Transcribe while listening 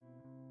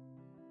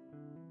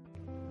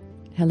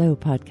Hello,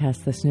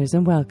 podcast listeners,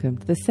 and welcome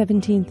to the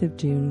 17th of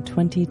June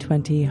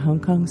 2020 Hong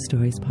Kong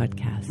Stories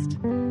podcast.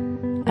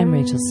 I'm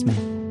Rachel Smith.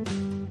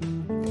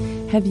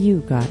 Have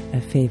you got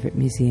a favourite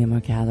museum or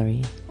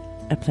gallery?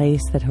 A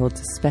place that holds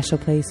a special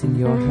place in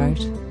your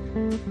heart?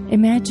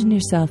 Imagine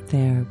yourself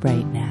there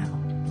right now.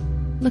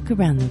 Look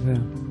around the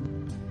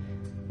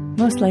room.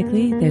 Most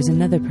likely, there's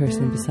another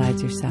person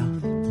besides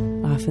yourself.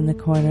 Off in the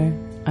corner,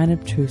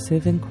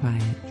 unobtrusive and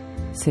quiet,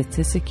 sits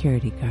a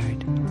security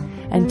guard.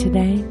 And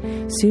today,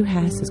 Sue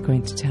Hass is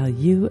going to tell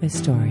you a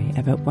story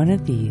about one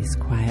of these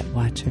quiet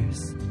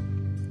watchers.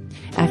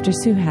 After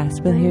Sue Hass,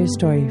 we'll hear a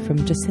story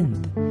from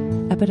Jacinth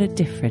about a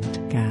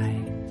different guy.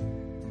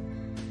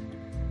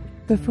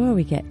 Before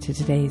we get to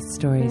today's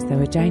stories,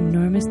 though, a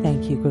ginormous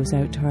thank you goes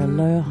out to our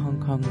loyal Hong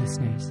Kong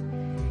listeners.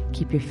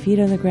 Keep your feet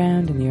on the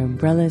ground and your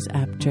umbrellas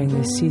up during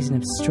this season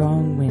of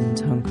strong winds,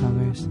 Hong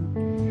Kongers.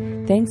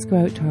 Thanks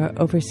go out to our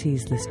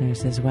overseas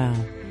listeners as well,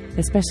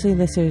 especially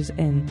listeners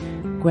in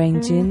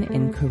Gwangjin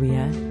in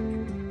Korea,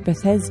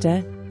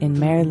 Bethesda in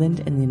Maryland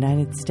in the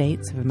United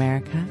States of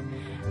America,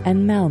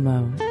 and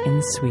Malmo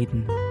in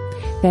Sweden.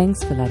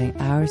 Thanks for letting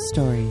our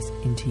stories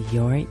into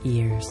your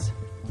ears.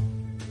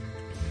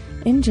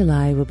 In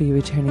July, we'll be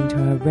returning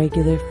to our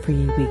regular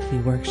free weekly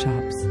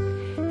workshops.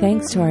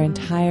 Thanks to our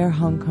entire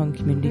Hong Kong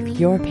community for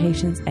your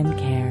patience and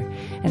care,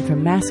 and for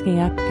masking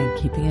up and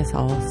keeping us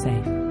all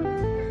safe.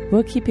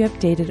 We'll keep you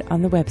updated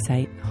on the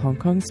website,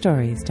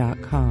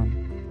 hongkongstories.com.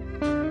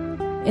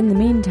 In the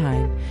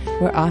meantime,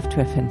 we're off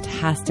to a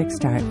fantastic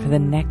start for the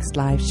next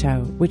live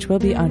show, which will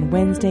be on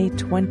Wednesday,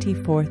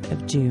 24th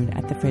of June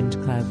at the Fringe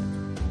Club.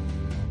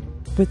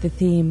 With the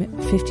theme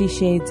 50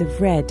 Shades of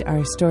Red,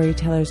 our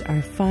storytellers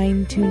are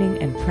fine-tuning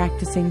and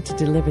practicing to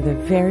deliver the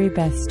very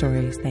best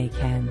stories they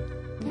can.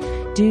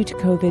 Due to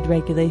COVID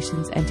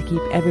regulations and to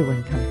keep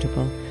everyone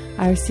comfortable,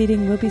 our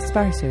seating will be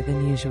sparser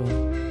than usual.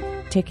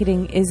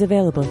 Ticketing is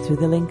available through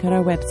the link on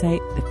our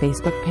website, the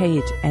Facebook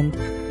page, and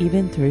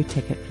even through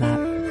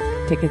Ticketflap.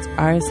 Tickets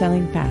are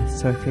selling fast,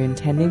 so if you're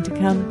intending to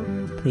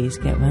come, please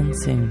get one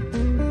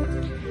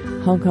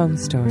soon. Hong Kong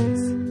Stories.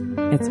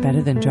 It's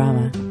better than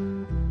drama.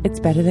 It's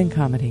better than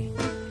comedy.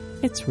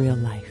 It's real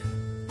life.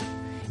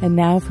 And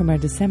now from our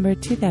December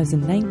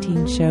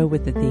 2019 show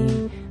with the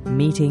theme,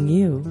 Meeting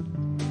You,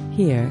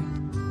 here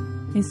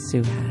is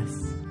Sue Hass.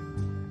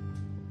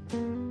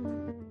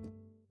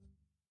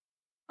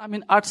 I'm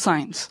in art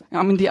science.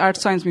 I'm in the Art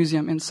Science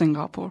Museum in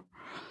Singapore.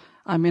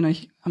 I'm in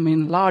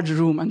a large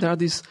room, and there are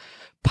these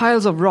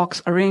piles of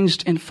rocks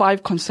arranged in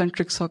 5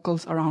 concentric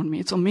circles around me.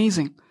 It's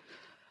amazing.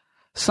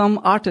 Some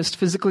artist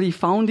physically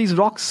found these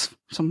rocks,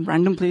 some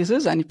random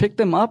places, and he picked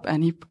them up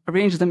and he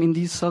arranged them in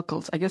these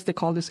circles. I guess they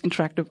call this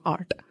interactive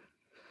art.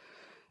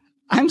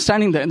 I'm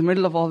standing there in the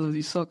middle of all of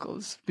these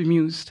circles,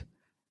 bemused.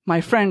 My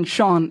friend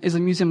Sean is a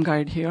museum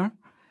guide here,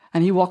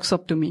 and he walks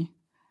up to me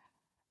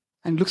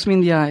and looks me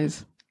in the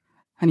eyes.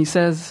 And he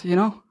says,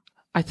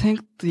 I think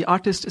the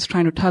artist is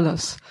trying to tell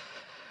us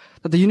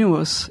that the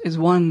universe is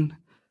one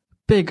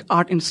big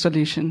art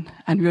installation,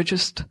 and we are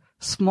just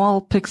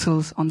small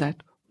pixels on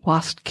that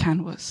vast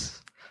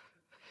canvas.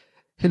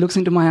 He looks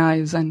into my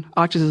eyes and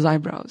arches his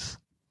eyebrows.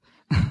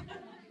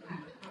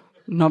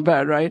 Not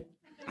bad, right?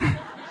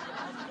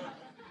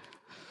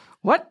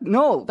 What?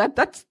 No,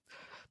 that's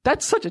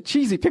such a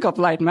cheesy pickup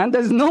line, man.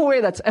 There's no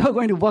way that's ever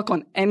going to work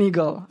on any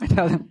girl, I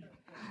tell him.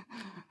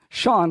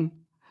 Sean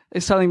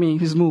is telling me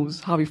his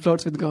moves, how he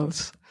flirts with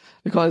girls.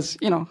 Because,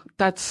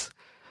 that's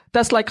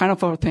like kind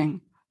of our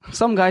thing.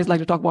 Some guys like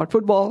to talk about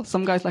football.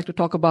 Some guys like to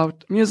talk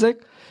about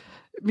music.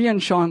 Me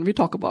and Sean, we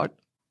talk about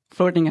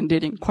flirting and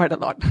dating quite a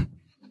lot.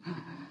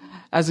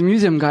 As a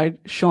museum guide,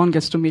 Sean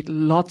gets to meet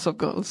lots of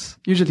girls,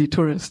 usually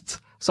tourists.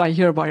 So I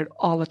hear about it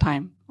all the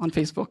time on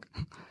Facebook.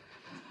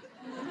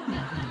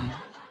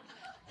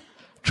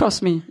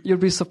 Trust me, you'll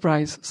be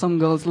surprised. Some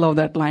girls love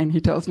that line, he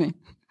tells me.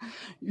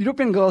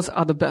 European girls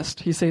are the best,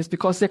 he says,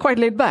 because they're quite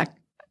laid back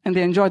and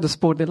they enjoy the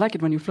sport. They like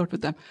it when you flirt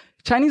with them.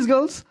 Chinese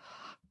girls,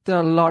 they're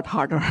a lot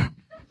harder.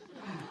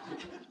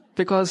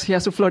 Because he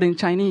has to flirt in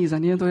Chinese,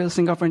 and even though he's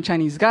a Singaporean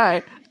Chinese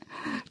guy,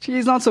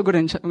 he's not so good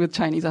with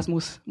Chinese as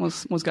most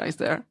guys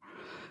there.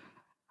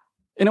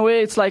 In a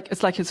way, it's like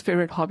his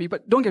favorite hobby.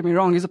 But don't get me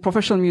wrong, he's a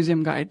professional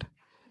museum guide.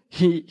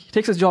 He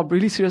takes his job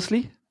really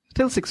seriously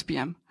till 6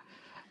 p.m.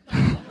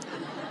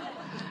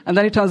 And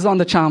then he turns on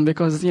the charm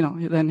because,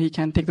 then he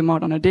can take them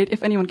out on a date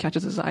if anyone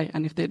catches his eye,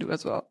 and if they do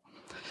as well.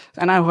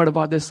 And I've heard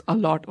about this a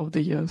lot over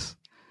the years.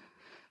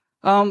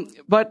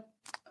 But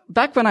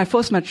back when I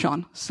first met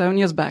Sean, 7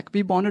 years back,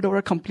 we bonded over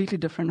a completely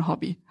different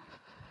hobby.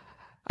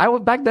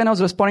 Back then I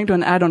was responding to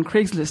an ad on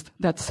Craigslist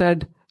that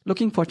said,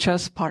 looking for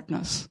chess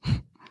partners.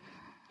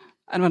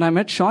 And when I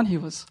met Sean, he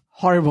was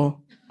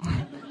horrible.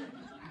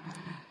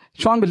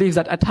 Sean believes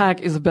that attack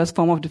is the best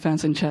form of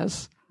defense in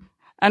chess.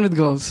 And with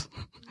girls.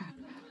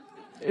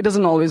 It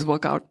doesn't always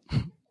work out.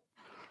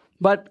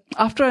 But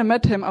after I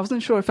met him, I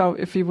wasn't sure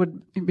if we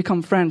would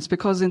become friends,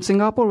 because in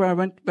Singapore, where I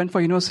went for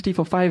university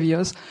for 5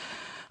 years,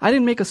 I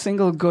didn't make a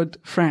single good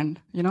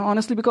friend,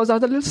 honestly, because I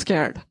was a little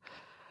scared.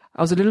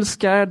 I was a little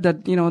scared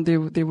that,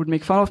 they would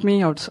make fun of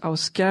me. I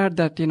was scared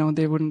that,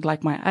 they wouldn't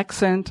like my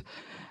accent.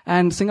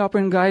 And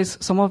Singaporean guys,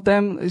 some of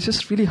them, it's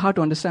just really hard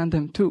to understand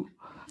them too.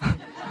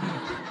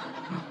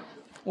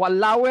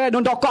 Walao eh,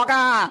 don't talk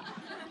ah.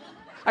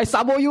 I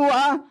sabo you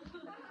ah.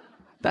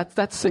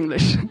 That's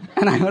English.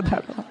 And I heard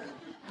that a lot.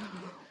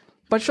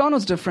 But Sean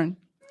was different.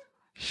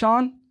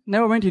 Sean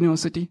never went to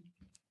university.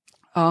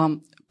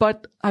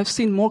 But I've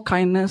seen more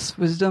kindness,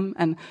 wisdom,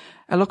 and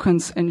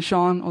eloquence in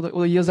Sean over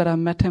the years that I've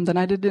met him than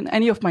I did in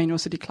any of my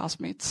university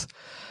classmates.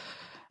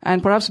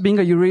 And perhaps being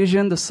a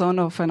Eurasian, the son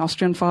of an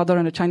Austrian father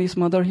and a Chinese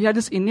mother, he had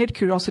this innate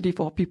curiosity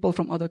for people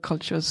from other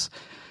cultures.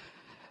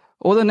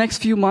 Over the next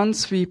few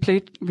months, we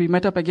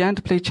met up again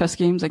to play chess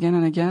games again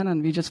and again,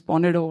 and we just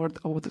bonded over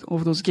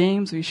those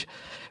games.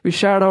 We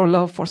shared our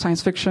love for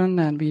science fiction,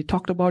 and we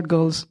talked about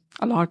girls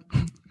a lot.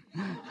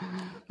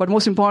 But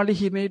most importantly,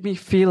 he made me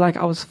feel like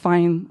I was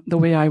fine the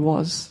way I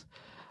was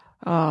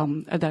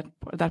at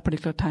that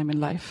particular time in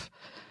life.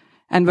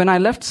 And when I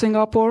left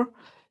Singapore,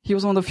 he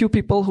was one of the few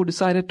people who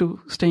decided to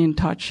stay in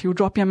touch. He would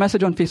drop me a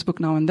message on Facebook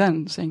now and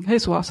then saying, "Hey,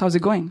 Suhas, how's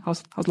it going?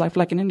 How's life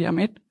like in India,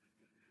 mate?"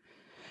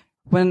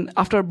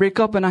 After a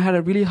breakup, when I had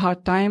a really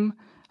hard time,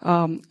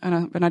 when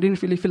I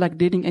didn't really feel like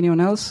dating anyone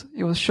else,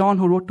 it was Sean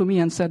who wrote to me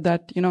and said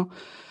that,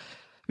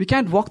 we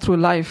can't walk through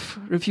life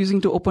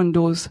refusing to open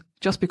doors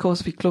just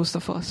because we closed the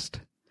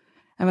first.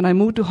 And when I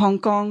moved to Hong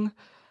Kong,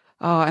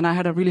 and I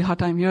had a really hard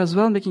time here as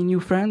well, making new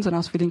friends, and I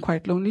was feeling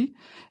quite lonely,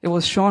 it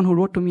was Sean who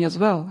wrote to me as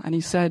well. And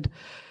he said,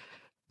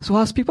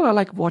 "Suhas, people are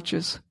like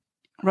watches,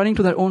 running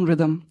to their own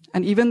rhythm.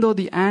 And even though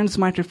the hands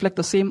might reflect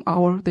the same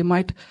hour, they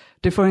might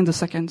differ in the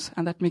seconds,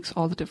 and that makes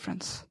all the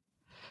difference."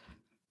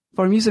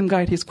 For a museum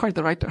guide, he's quite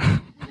the writer.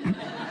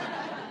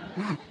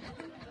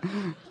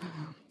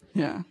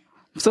 Yeah.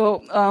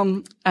 So,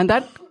 and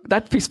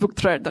that Facebook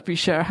thread that we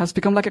share has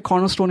become like a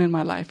cornerstone in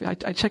my life.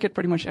 I check it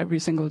pretty much every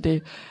single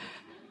day.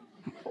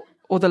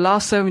 Over the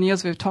last 7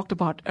 years, we've talked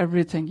about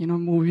everything,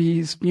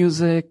 movies,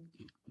 music,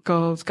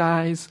 girls,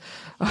 guys,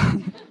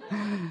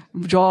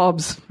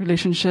 jobs,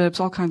 relationships,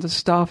 all kinds of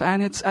stuff.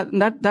 And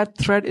that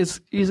thread is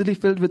easily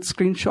filled with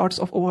screenshots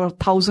of over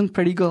 1,000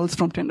 pretty girls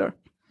from Tinder.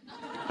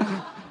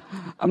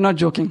 I'm not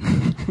joking.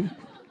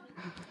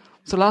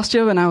 So last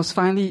year, when I was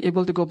finally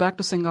able to go back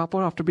to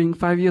Singapore after being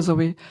 5 years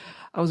away,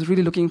 I was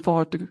really looking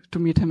forward to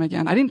meet him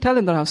again. I didn't tell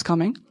him that I was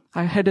coming.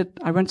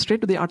 I went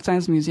straight to the Art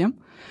Science Museum,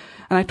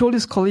 and I told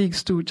his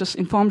colleagues to just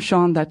inform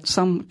Sean that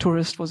some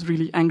tourist was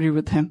really angry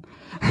with him.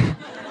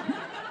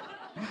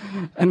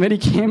 And when he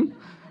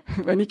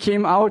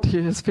came out,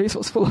 his face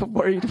was full of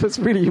worry. It was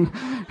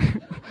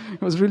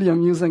really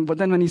amusing. But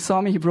then when he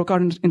saw me, he broke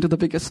out into the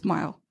biggest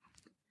smile.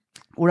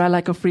 "Would I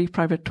like a free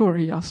private tour?"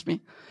 he asked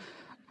me.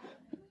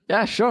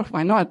 "Yeah, sure,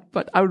 why not?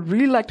 But I would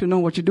really like to know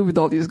what you do with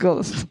all these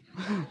girls,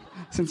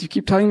 since you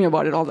keep telling me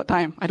about it all the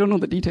time. I don't know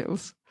the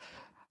details."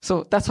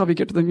 So that's how we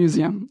get to the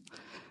museum.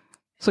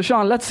 So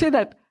Sean, let's say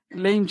that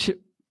lame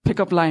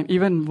pickup line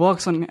even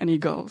works on any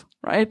girl,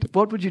 right?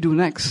 What would you do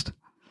next?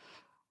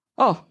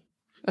 "Oh,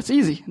 that's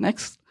easy.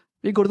 Next,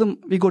 we go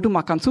to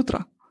Makan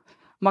Sutra.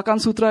 Makan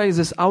Sutra is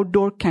this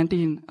outdoor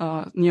canteen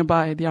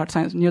nearby the Art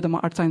Science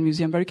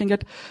Museum, where you can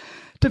get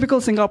typical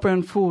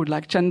Singaporean food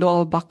like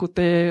chendol, bak kut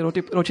teh,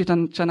 roti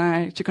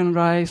canai, chicken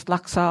rice,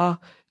 laksa.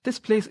 This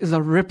place is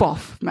a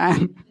rip-off,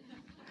 man."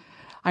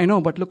 I know,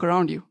 but look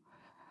around you.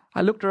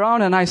 I looked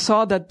around and I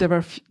saw that there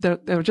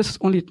were just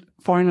only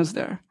foreigners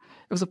there.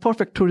 It was a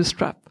perfect tourist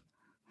trap.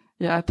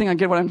 Yeah, I think I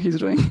get what he's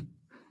doing.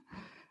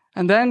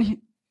 And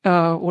then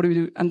what do we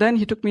do? And then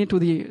he took me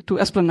to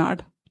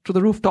Esplanade, to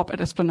the rooftop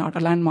at Esplanade, a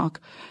landmark,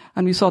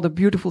 and we saw the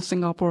beautiful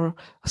Singapore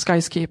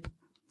skyscape.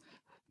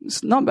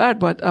 It's not bad,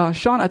 but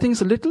Sean, I think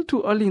it's a little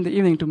too early in the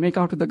evening to make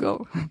out with the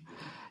girl.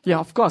 Yeah,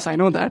 of course, I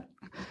know that.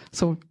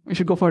 So we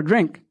should go for a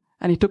drink.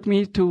 And he took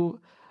me to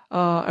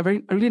a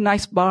really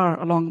nice bar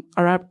along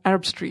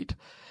Arab Street,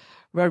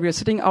 where we were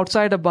sitting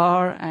outside a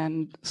bar,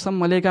 and some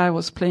Malay guy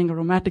was playing a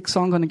romantic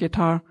song on a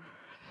guitar.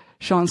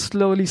 Sean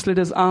slowly slid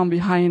his arm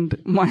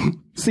behind my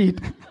seat.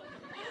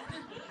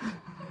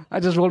 I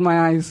just rolled my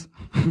eyes.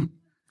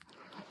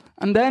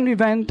 And then we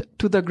went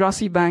to the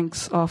grassy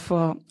banks of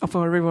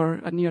a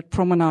river near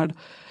Promenade,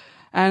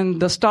 and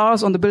the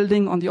stars on the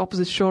building on the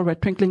opposite shore were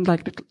twinkling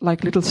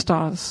like little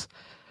stars.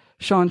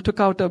 Sean took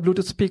out a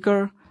Bluetooth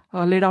speaker,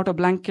 laid out a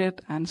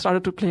blanket, and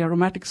started to play a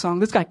romantic song.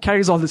 This guy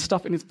carries all this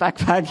stuff in his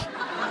backpack.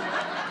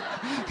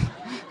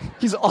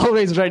 He's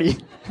always ready.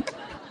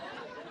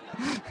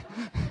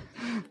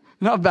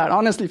 Not bad.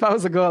 Honestly, if I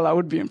was a girl, I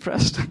would be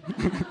impressed.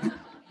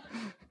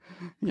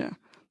 Yeah.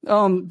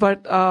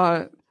 But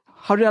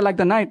how did I like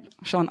the night?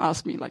 Sean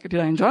asked me. Did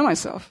I enjoy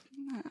myself?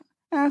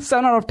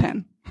 7 out of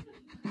 10.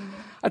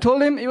 I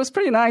told him it was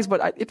pretty nice,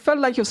 but it felt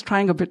like he was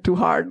trying a bit too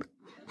hard.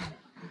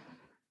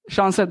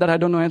 Sean said that I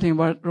don't know anything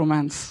about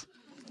romance.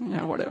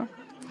 Yeah, whatever.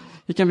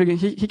 He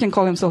can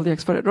call himself the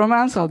expert at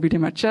romance. I'll beat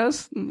him at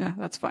chess. Yeah,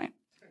 that's fine.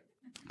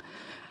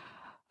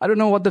 I don't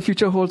know what the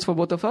future holds for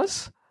both of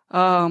us.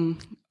 A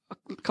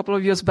couple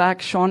of years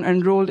back, Sean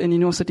enrolled in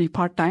university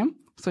part-time.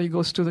 So he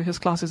goes to his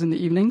classes in the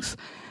evenings.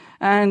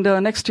 And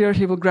next year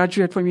he will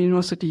graduate from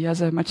university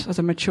as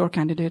a mature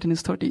candidate in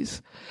his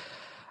 30s.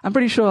 I'm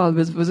pretty sure I'll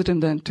visit him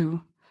then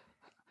too.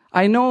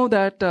 I know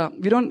that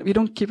we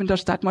don't keep in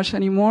touch that much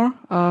anymore,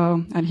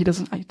 and he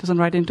doesn't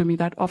write into me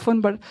that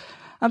often. But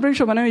I'm pretty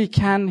sure whenever he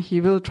can,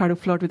 he will try to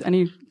flirt with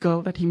any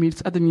girl that he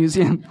meets at the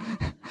museum,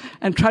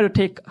 and try to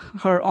take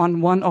her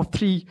on one of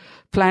 3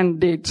 planned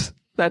dates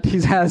that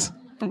he has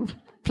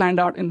planned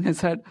out in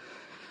his head.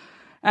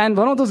 And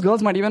one of those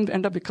girls might even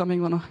end up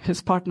becoming one of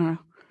his partner.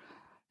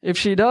 If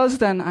she does,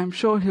 then I'm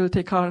sure he'll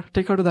take her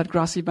to that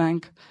grassy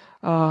bank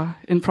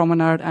in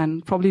Promenade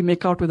and probably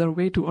make out with her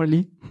way too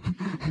early.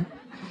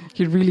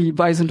 He really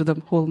buys into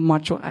the whole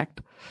macho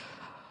act.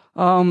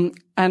 And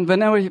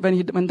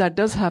when that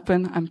does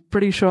happen, I'm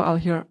pretty sure I'll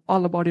hear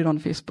all about it on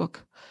Facebook.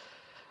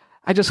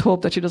 I just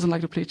hope that she doesn't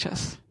like to play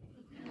chess.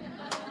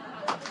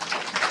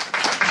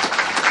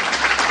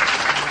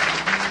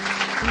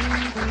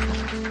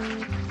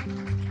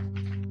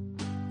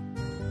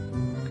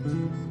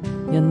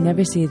 You'll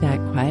never see that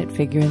quiet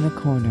figure in the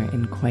corner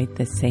in quite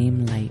the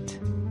same light.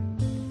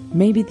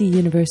 Maybe the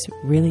universe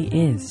really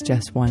is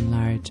just one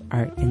large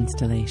art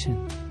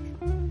installation.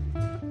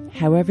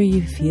 However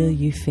you feel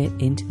you fit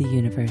into the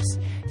universe,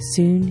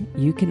 soon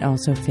you can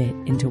also fit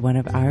into one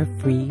of our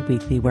free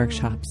weekly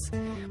workshops.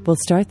 We'll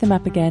start them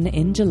up again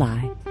in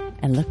July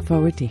and look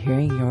forward to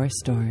hearing your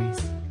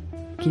stories.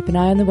 Keep an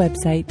eye on the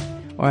website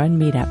or on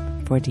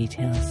Meetup for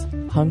details,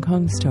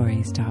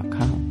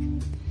 hongkongstories.com.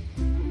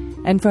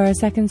 And for our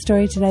second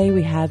story today,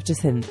 we have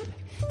Jacinth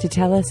to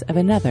tell us of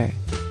another,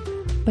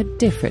 but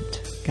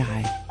different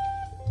guy.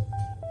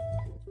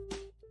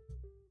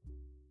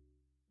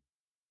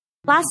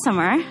 Last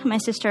summer, my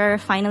sister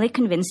finally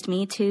convinced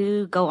me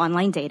to go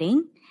online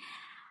dating.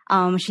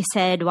 She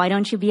said, why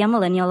don't you be a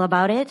millennial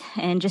about it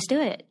and just do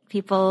it?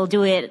 People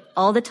do it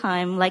all the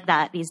time like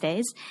that these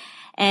days.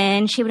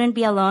 And she wouldn't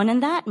be alone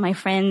in that. My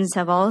friends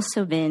have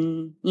also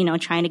been,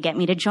 trying to get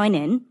me to join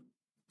in.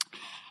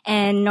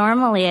 And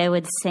normally I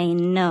would say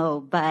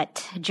no,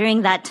 but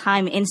during that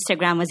time,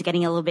 Instagram was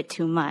getting a little bit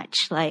too much.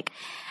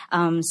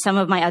 Some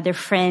of my other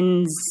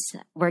friends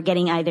were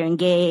getting either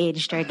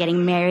engaged or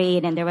getting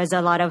married, and there was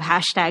a lot of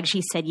hashtag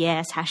she said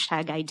yes,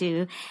 hashtag I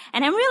do.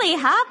 And I'm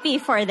really happy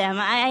for them.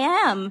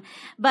 I am.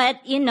 But,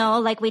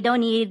 we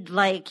don't need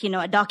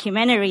a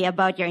documentary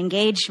about your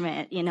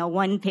engagement.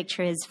 One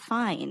picture is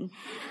fine.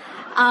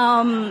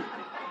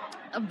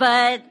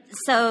 But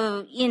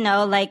so,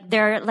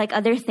 there are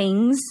other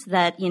things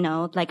that,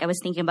 I was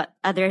thinking about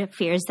other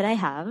fears that I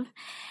have.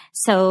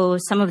 So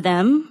some of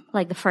them,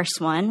 the first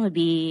one would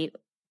be,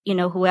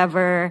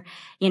 whoever,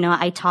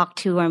 I talk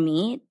to or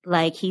meet,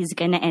 he's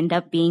going to end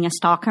up being a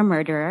stalker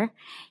murderer.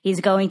 He's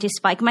going to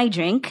spike my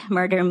drink,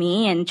 murder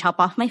me, and chop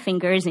off my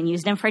fingers and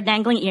use them for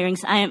dangling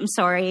earrings. I'm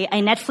sorry.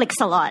 I Netflix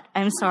a lot.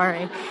 I'm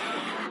sorry.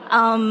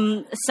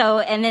 And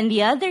then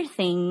the other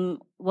thing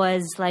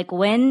was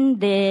when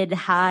did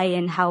hi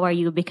and how are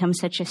you become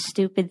such a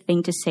stupid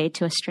thing to say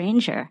to a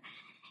stranger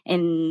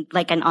in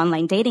an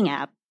online dating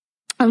app?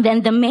 And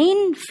then the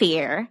main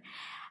fear,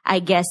 I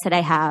guess, that I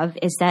have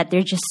is that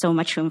there's just so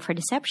much room for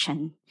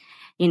deception.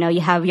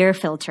 You have your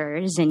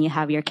filters and you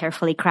have your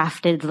carefully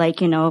crafted,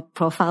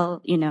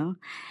 profile,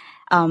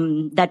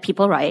 that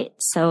people write.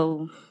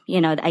 So,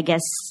 I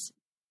guess,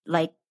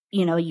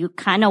 you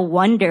kind of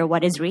wonder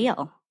what is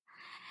real.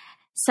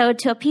 So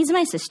to appease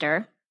my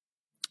sister,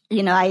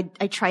 I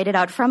tried it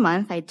out for a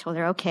month. I told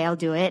her, okay, I'll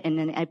do it. And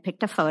then I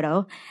picked a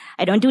photo.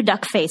 I don't do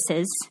duck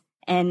faces.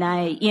 And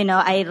I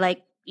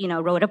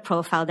wrote a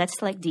profile that's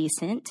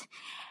decent.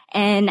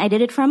 And I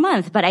did it for a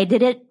month, but I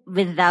did it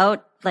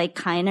without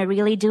kind of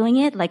really doing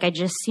it. I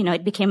just,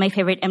 it became my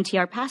favorite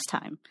MTR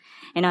pastime.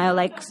 And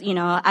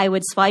I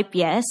would swipe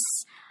yes.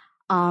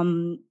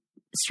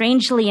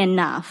 Strangely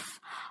enough,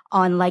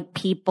 on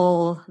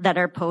people that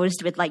are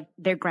posed with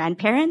their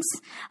grandparents,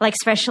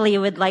 especially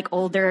with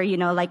older,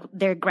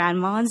 their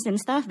grandmas and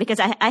stuff, because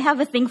I have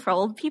a thing for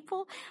old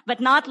people, but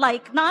not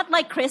like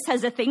Chris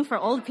has a thing for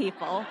old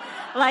people.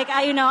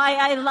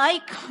 I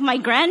like my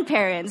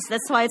grandparents.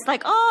 That's why it's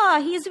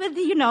he's with,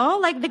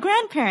 the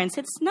grandparents.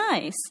 It's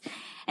nice.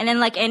 And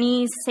then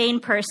any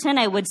sane person,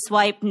 I would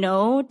swipe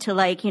no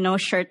to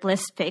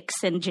shirtless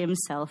pics and gym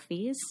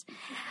selfies.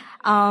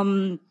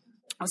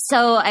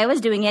 So I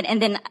was doing it,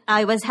 and then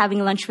I was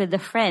having lunch with a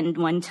friend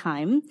one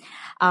time,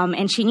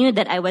 and she knew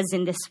that I was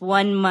in this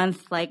 1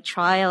 month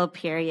trial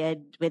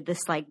period with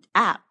this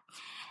app.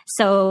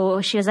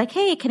 So she was like,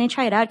 hey, can I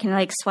try it out? Can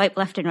I swipe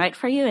left and right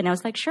for you? And I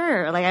was like,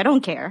 sure, I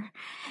don't care.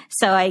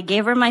 So I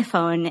gave her my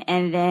phone,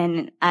 and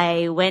then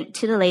I went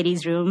to the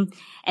ladies' room,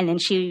 and then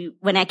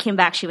when I came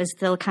back, she was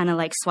still kind of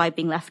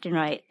swiping left and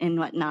right and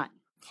whatnot.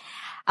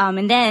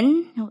 And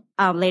then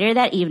later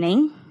that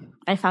evening,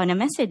 I found a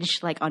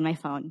message on my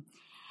phone.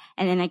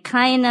 And then I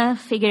kind of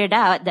figured it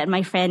out that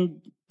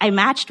I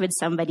matched with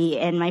somebody,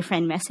 and my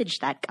friend messaged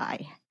that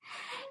guy,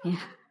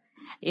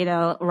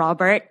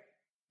 Robert.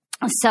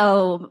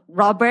 So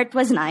Robert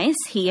was nice.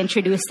 He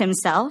introduced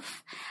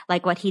himself,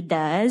 what he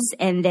does.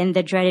 And then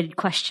the dreaded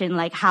question,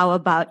 how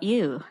about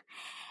you?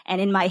 And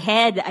in my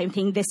head, I'm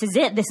thinking, this is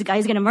it. This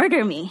guy's going to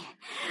murder me.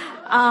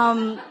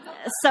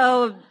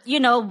 So,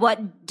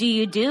 what do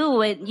you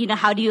do?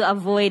 How do you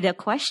avoid a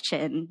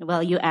question?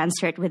 Well, you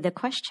answer it with a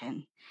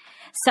question.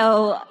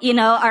 So,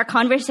 our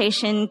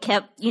conversation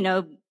kept,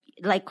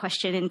 like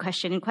question and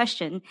question and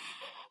question.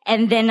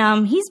 And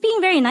then he's being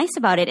very nice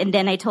about it. And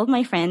then I told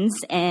my friends,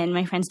 and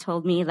my friends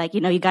told me, like,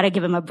 you got to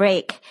give him a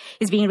break.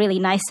 He's being really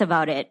nice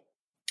about it.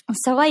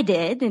 So I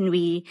did, and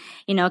we,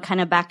 kind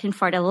of backed and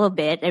forth a little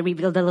bit. I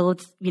revealed a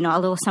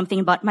little something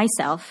about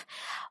myself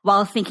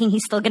while thinking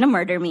he's still going to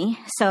murder me.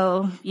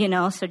 So,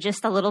 so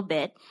just a little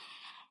bit.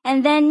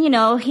 And then,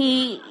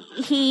 he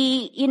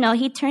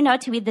turned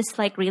out to be this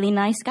like really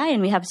nice guy,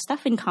 and we have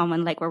stuff in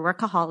common, like we're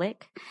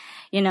workaholic,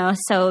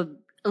 so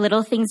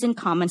little things in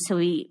common. So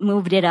we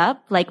moved it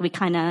up, like we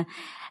kind of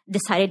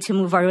decided to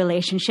move our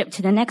relationship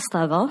to the next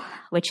level,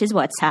 which is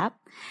WhatsApp.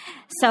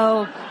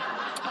 So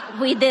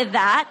we did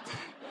that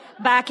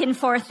back and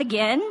forth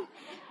again.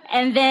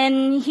 And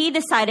then he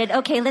decided,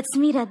 okay, let's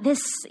meet at this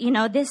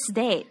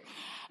date.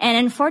 And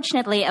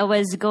unfortunately, I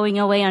was going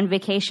away on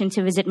vacation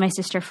to visit my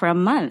sister for a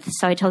month.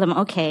 So I told him,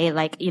 okay,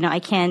 I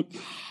can't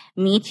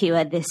meet you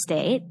at this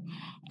date.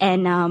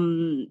 And,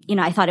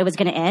 I thought it was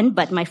going to end,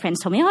 but my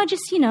friends told me,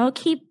 just,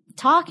 keep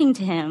talking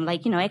to him,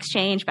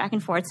 exchange back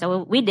and forth.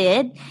 So we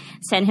did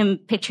send him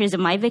pictures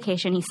of my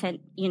vacation. He sent,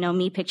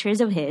 me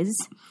pictures of his.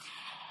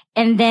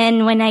 And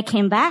then when I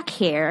came back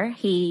here,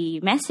 he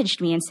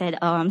messaged me and said,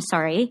 oh, I'm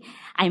sorry,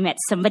 I met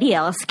somebody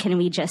else. Can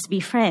we just be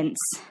friends?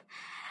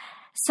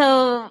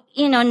 So,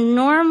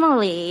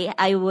 normally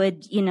I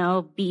would,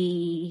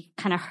 be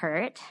kind of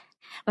hurt,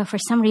 but for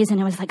some reason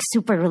I was like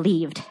super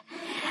relieved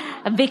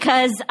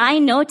because I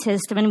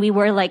noticed when we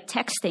were like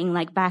texting,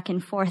 like back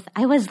and forth,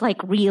 I was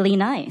like really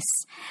nice.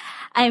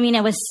 I mean,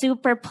 I was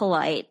super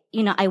polite.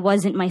 I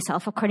wasn't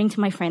myself according to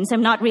my friends.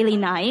 I'm not really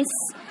nice.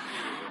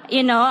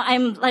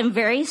 I'm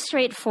very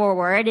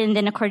straightforward. And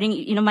then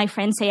according, my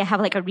friends say I have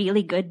like a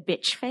really good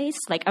bitch face,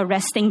 like a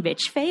resting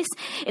bitch face.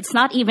 It's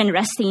not even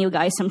resting, you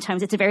guys.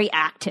 Sometimes it's very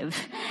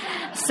active.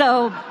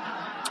 So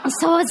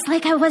it's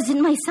like I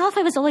wasn't myself.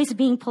 I was always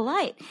being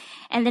polite.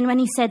 And then when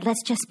he said,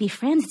 let's just be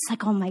friends, it's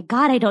like, oh my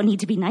God, I don't need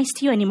to be nice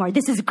to you anymore.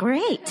 This is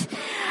great.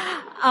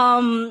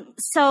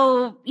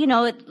 So,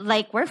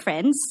 like we're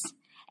friends.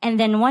 And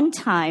then one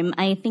time,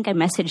 I think I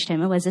messaged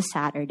him. It was a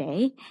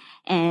Saturday.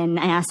 And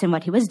I asked him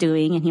what he was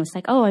doing. And he was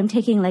like, oh, I'm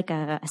taking like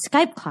a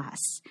Skype class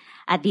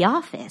at the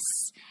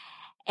office.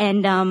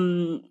 And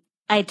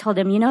I told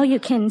him, you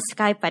can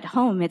Skype at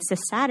home. It's a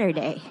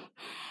Saturday.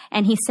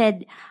 And he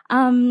said,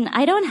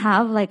 I don't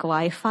have like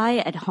Wi-Fi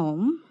at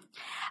home.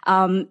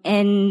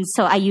 And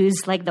so I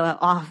use like the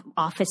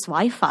office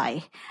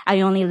Wi-Fi. I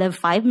only live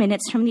 5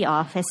 minutes from the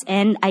office,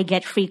 and I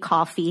get free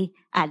coffee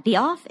at the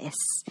office.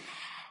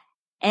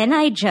 And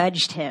I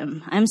judged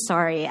him. I'm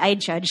sorry. I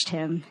judged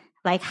him.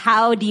 Like,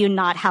 how do you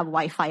not have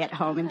Wi-Fi at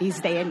home in this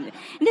day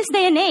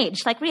and age?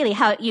 Like, really,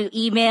 how you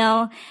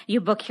email,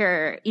 you book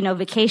your,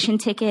 vacation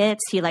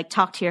tickets, you like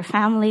talk to your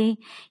family,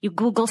 you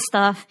Google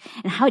stuff,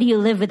 and how do you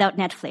live without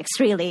Netflix?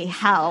 Really,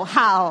 how?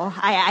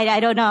 I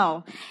don't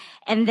know.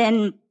 And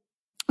then,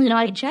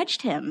 I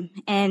judged him.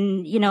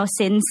 And,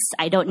 since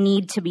I don't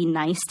need to be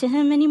nice to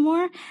him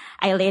anymore,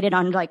 I laid it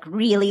on like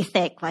really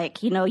thick.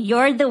 Like,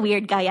 you're the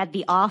weird guy at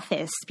the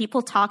office.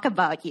 People talk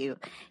about you.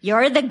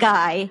 You're the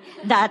guy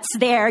that's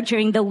there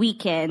during the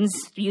weekends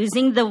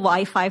using the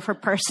Wi-Fi for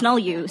personal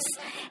use.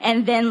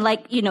 And then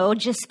like,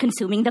 just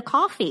consuming the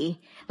coffee,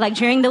 like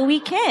during the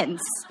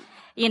weekends.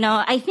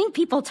 I think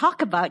people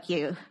talk about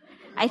you.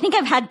 I think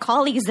I've had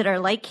colleagues that are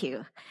like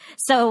you.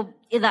 So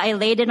I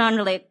laid it on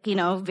like,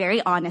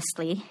 very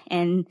honestly.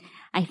 And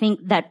I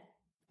think that,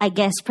 I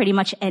guess, pretty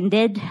much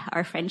ended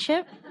our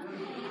friendship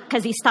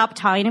because he stopped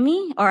talking to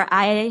me, or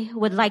I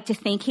would like to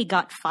think he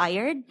got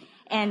fired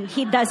and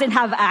he doesn't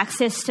have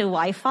access to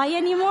Wi-Fi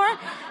anymore.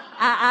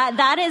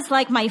 That is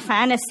like my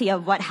fantasy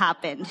of what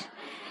happened.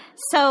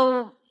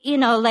 So,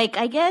 like,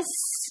 I guess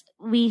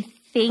we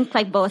think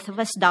like both of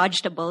us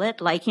dodged a bullet.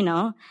 Like,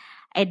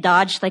 I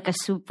dodged like a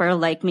super,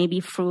 like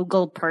maybe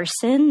frugal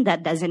person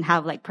that doesn't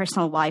have like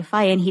personal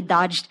Wi-Fi, and he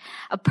dodged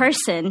a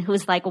person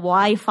who's like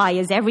Wi-Fi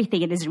is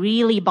everything and is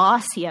really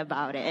bossy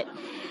about it,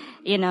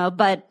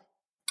 but,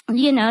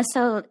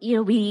 so,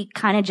 we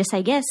kind of just,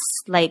 I guess,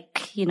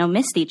 like,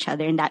 missed each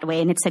other in that way,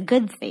 and it's a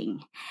good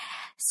thing.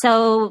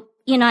 So,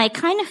 I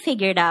kind of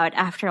figured out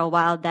after a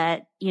while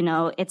that,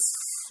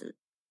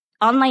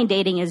 online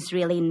dating is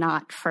really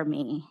not for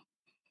me.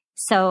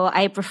 So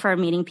I prefer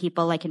meeting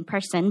people like in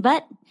person,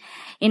 but,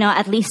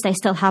 at least I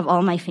still have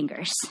all my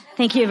fingers.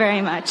 Thank you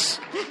very much.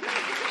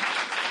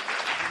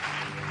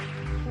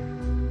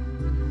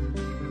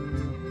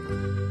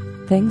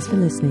 Thanks for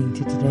listening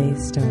to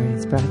today's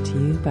stories brought to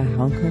you by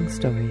Hong Kong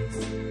Stories.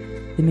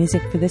 The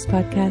music for this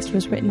podcast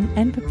was written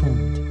and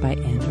performed by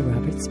Andrew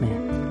Robert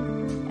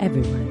Smith.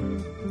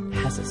 Everyone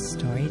has a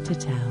story to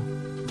tell.